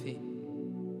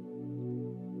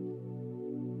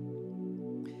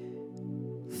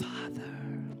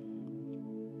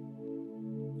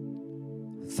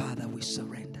 Father, we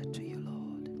surrender to you,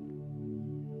 Lord.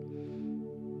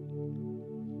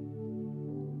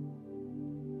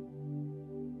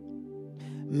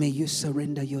 May you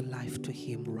surrender your life to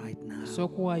him right now.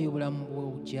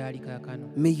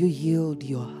 May you yield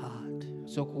your heart.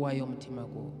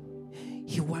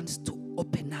 He wants to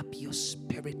open up your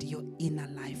spirit, your inner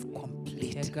life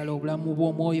completely.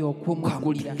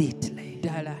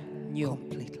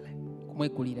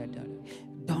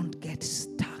 Don't get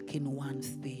stuck in one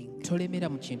thing.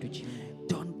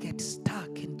 Don't get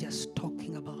stuck in just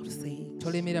talking about things.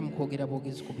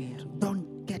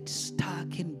 Don't get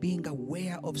stuck in being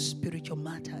aware of spiritual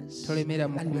matters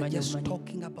and you're just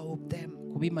talking about them.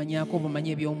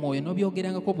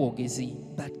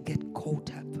 But get caught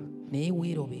up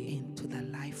into the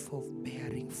life of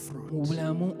bearing fruit.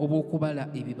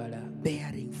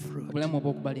 Bearing fruit.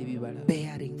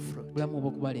 Bearing fruit.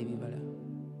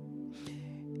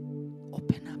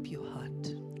 Open up your heart.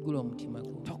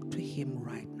 Talk to him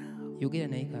right now.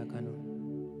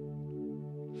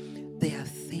 There are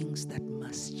things that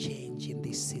must change in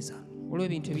this season.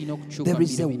 There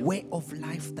is a way of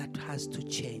life that has to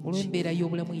change.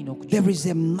 There is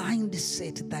a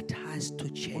mindset that has to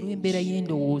change.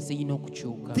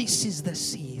 This is the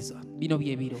season.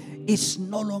 It's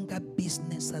no longer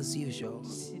business as usual.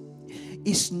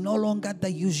 It's no longer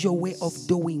the usual way of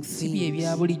doing things.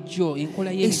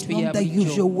 It's not the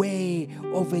usual way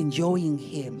of enjoying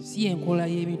him.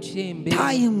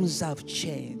 Times have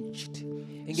changed.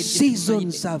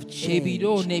 Seasons have changed.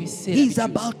 He's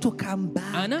about to come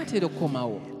back.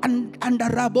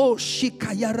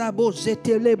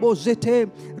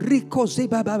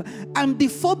 And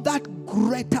before that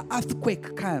greater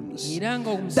earthquake comes,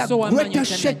 the greater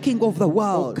shaking of the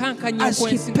world, as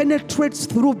he penetrates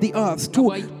through the earth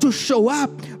to show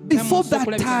up, before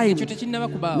that time,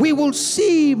 we will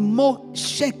see more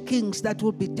shakings that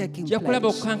will be taking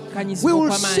place. We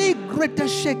will see greater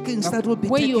shakings that will be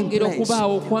taking place.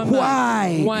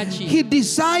 Why? He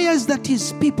desires that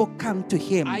his people come to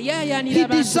him. He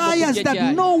desires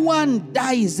that no one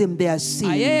dies in their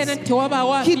sins.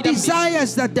 He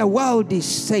desires that the world is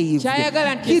saved.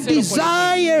 He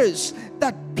desires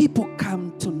that people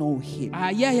come to know him.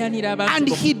 And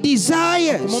he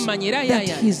desires that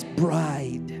his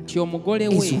bride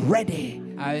is ready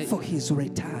for his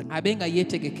return.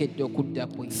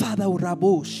 Father,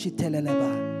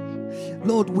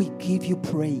 Lord, we give you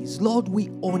praise. Lord, we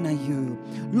honor you.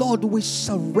 Lord, we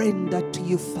surrender to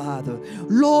you, Father.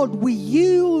 Lord, we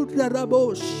yield.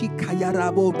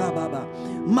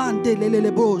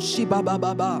 Mandelelebo shibaba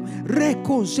baba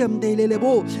reko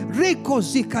zemdelelebo reko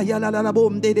zikayalalabo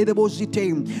mdelelebo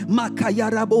zitem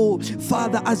makayarabo.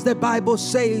 Father, as the Bible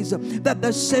says that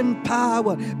the same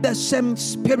power, the same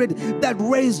spirit that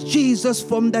raised Jesus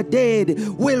from the dead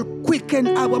will quicken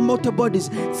our mortal bodies.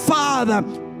 Father,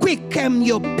 quicken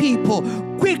your people.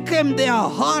 Quicken their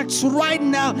hearts right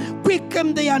now.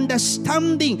 Quicken their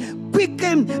understanding.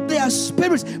 Quicken their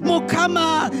spirits.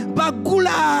 Mukama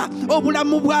bagula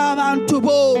obulamu bw'abantu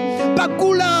bo.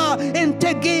 Bagula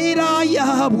entegeera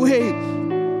Yahweh.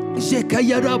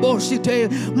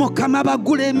 Mukama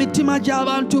bagule emitima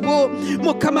gy'abantu bo.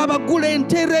 Mukama bagule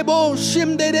enterebo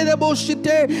shimderebo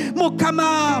shite.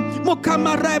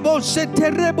 Mukama rebo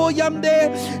seterebo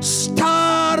yamde.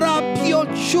 Stir up your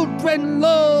children,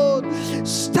 Lord.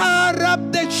 Stir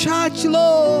up the church,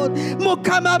 Lord.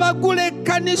 Mukama bagule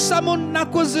kanisa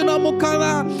munaku zino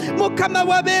Mukama. Mukama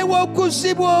wabeewo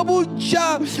okuzibwa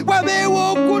obujja.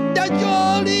 Wabeewo okudda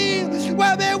gy'oli.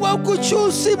 Wabeewo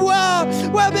okukyusibwa.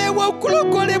 Wabeewo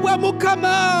okulokolebwa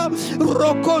Mukama.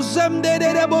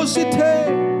 Rokozemderebo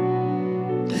zite.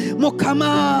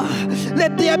 Mukama,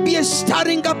 let there be a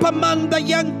stirring up among the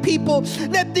young people.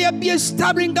 Let there be a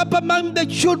stirring up among the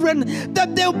children,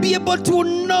 that they'll be able to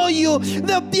know you.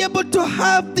 They'll be able to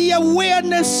have the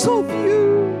awareness of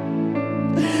you.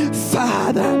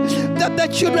 Father, that the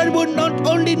children will not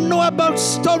only know about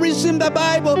stories in the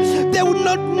Bible, they will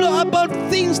not know about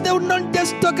things, they will not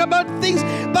just talk about things,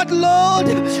 but Lord,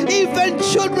 even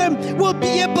children will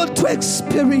be able to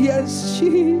experience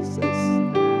Jesus.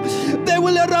 They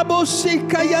will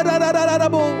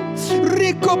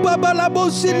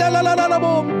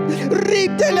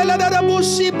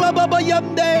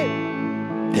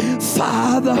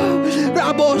Father,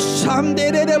 Rabo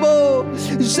Sande Rebo,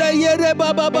 Zayere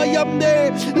Baba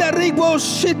Yamde, Laribo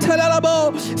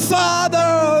Shitalabo,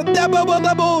 Father,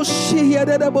 Dabo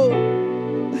Shierebo.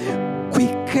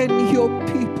 Quicken your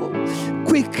people,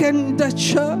 quicken the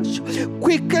church,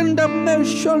 quicken the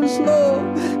nations,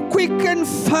 Lord, quicken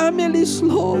families,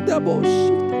 Lord, Dabo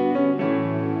Shit.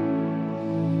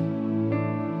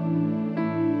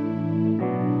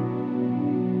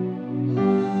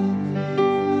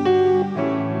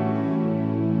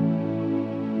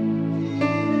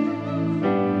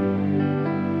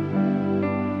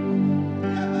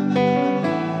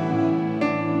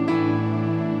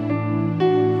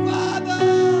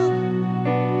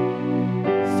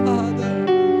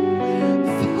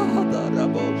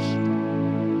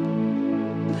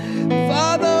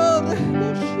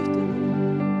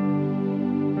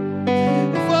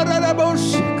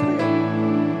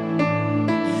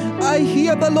 I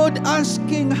hear the Lord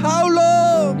asking, how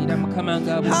long?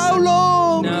 How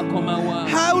long?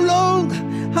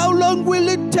 How long will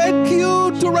it take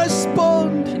you to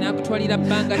respond?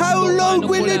 How long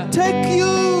will it take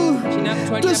you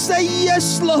to say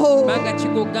yes, Lord?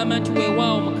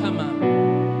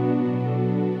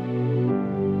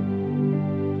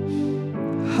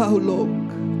 How long?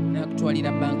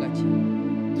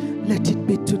 Let it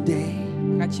be today.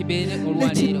 Let it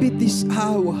be this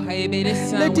hour.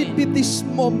 Let it be this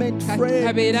moment, friend.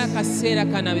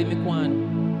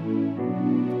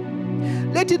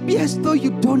 Let it be as though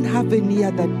you don't have any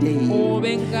other day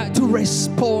to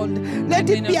respond. Let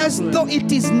it be as though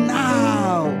it is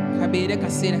now.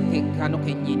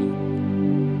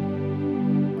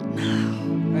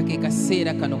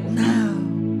 Now.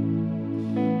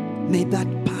 May that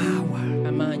power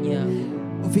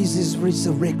of His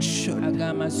resurrection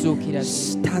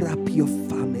stir up your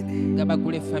family.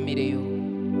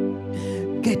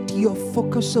 Get your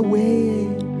focus away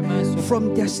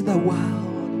from just the world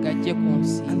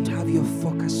and have your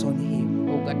focus on Him.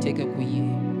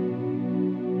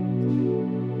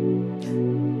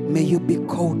 May you be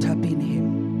caught up in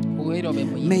Him.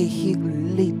 May He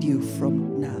lead you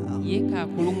from now.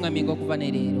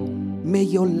 May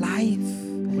your life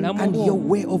and your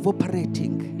way of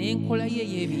operating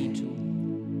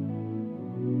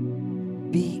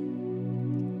be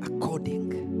according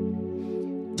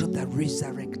to the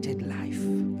resurrected life.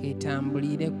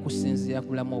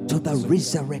 To the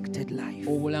resurrected life.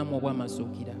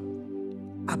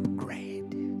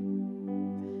 Upgrade.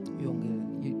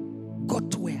 Go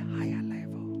to a higher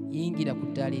level.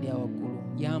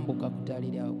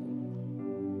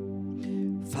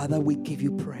 Father, we give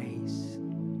you praise.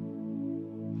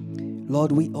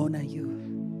 Lord, we honor you.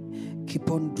 Keep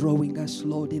on drawing us,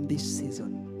 Lord, in this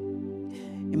season,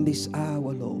 in this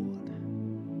hour, Lord.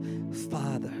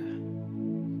 Father,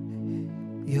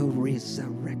 your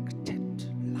resurrected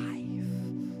life,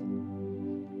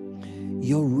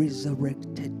 your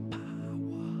resurrected power.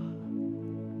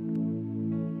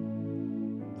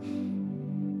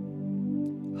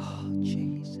 Oh,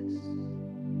 Jesus.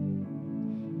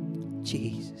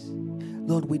 Jesus.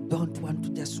 Lord, we don't want to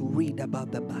just read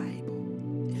about the Bible.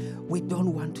 We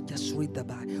don't want to just read the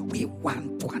Bible. We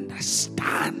want to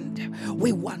understand.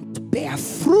 We want to bear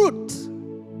fruit.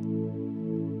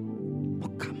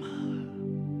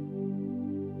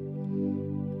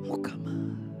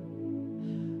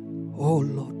 Oh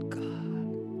Lord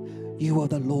God, you are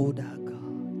the Lord our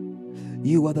God.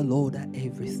 You are the Lord our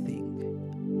everything.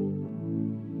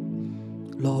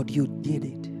 Lord, you did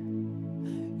it.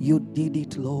 You did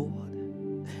it,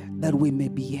 Lord, that we may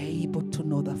be able to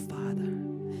know the Father.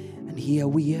 And here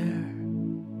we are.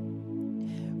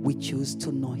 We choose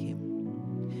to know Him.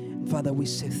 And Father, we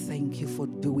say thank you for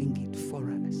doing it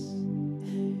for us.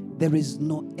 There is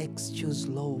no excuse,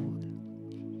 Lord.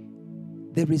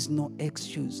 There is no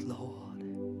excuse, Lord.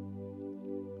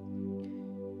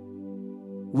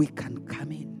 We can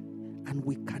come in and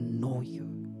we can know you.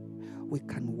 We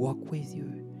can walk with you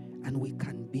and we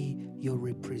can be your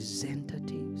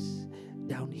representatives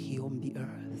down here on the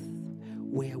earth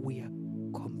where we are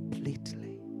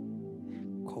completely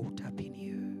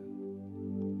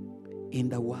In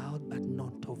the world, but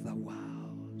not of the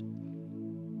world.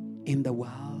 In the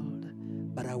world,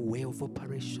 but a way of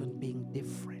operation being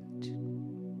different.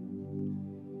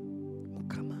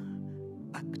 Mukama,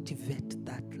 activate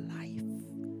that life.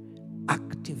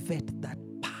 Activate that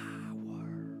power.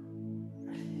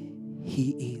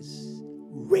 He is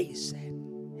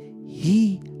risen.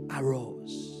 He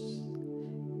arose.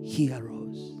 He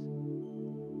arose.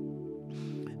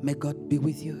 May God be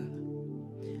with you.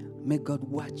 May God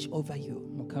watch over you.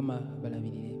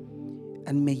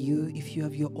 And may you, if you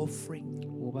have your offering,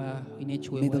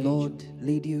 may the Lord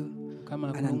lead you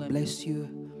and bless you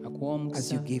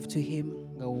as you give to Him.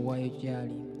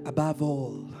 Above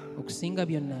all,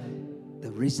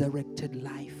 the resurrected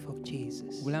life of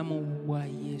Jesus.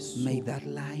 May that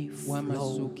life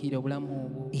flow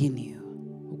in you.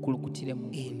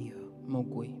 In you.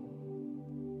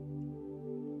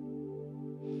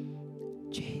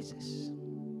 Jesus.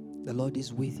 The Lord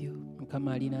is with you.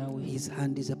 His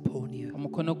hand is upon you.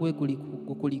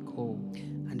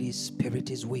 And His Spirit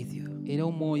is with you.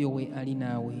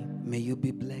 May you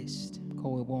be blessed.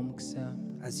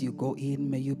 As you go in,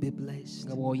 may you be blessed.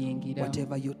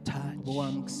 Whatever you touch,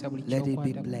 let it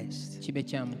be blessed.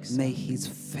 May His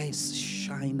face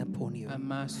shine upon you.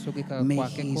 May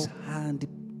His hand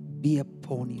be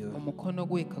upon you.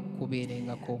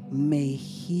 May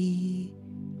He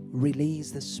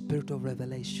release the spirit of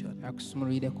revelation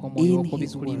in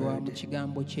His word.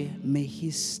 May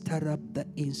He stir up the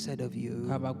inside of you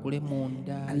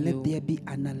and let there be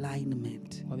an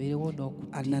alignment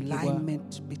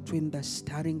between the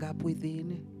stirring up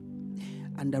within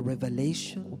and the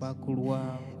revelation,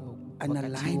 an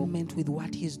alignment with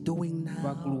what He's doing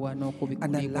now,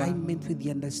 an alignment with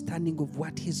the understanding of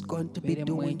what He's going to be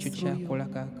doing through you.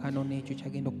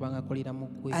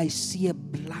 I see a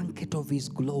blanket of His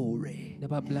glory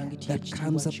that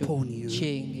comes upon you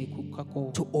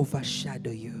to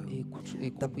overshadow you.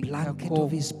 The blanket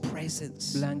of His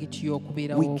presence.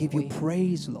 We give you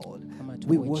praise, Lord.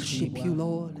 We worship you,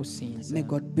 Lord. May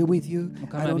God be with you.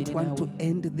 I don't want to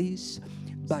end this,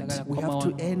 but we have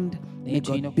to end. May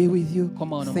God be with you.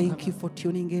 Thank you for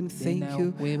tuning in. Thank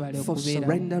you for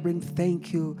surrendering.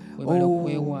 Thank you. Oh,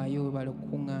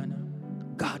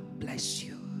 God bless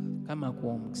you.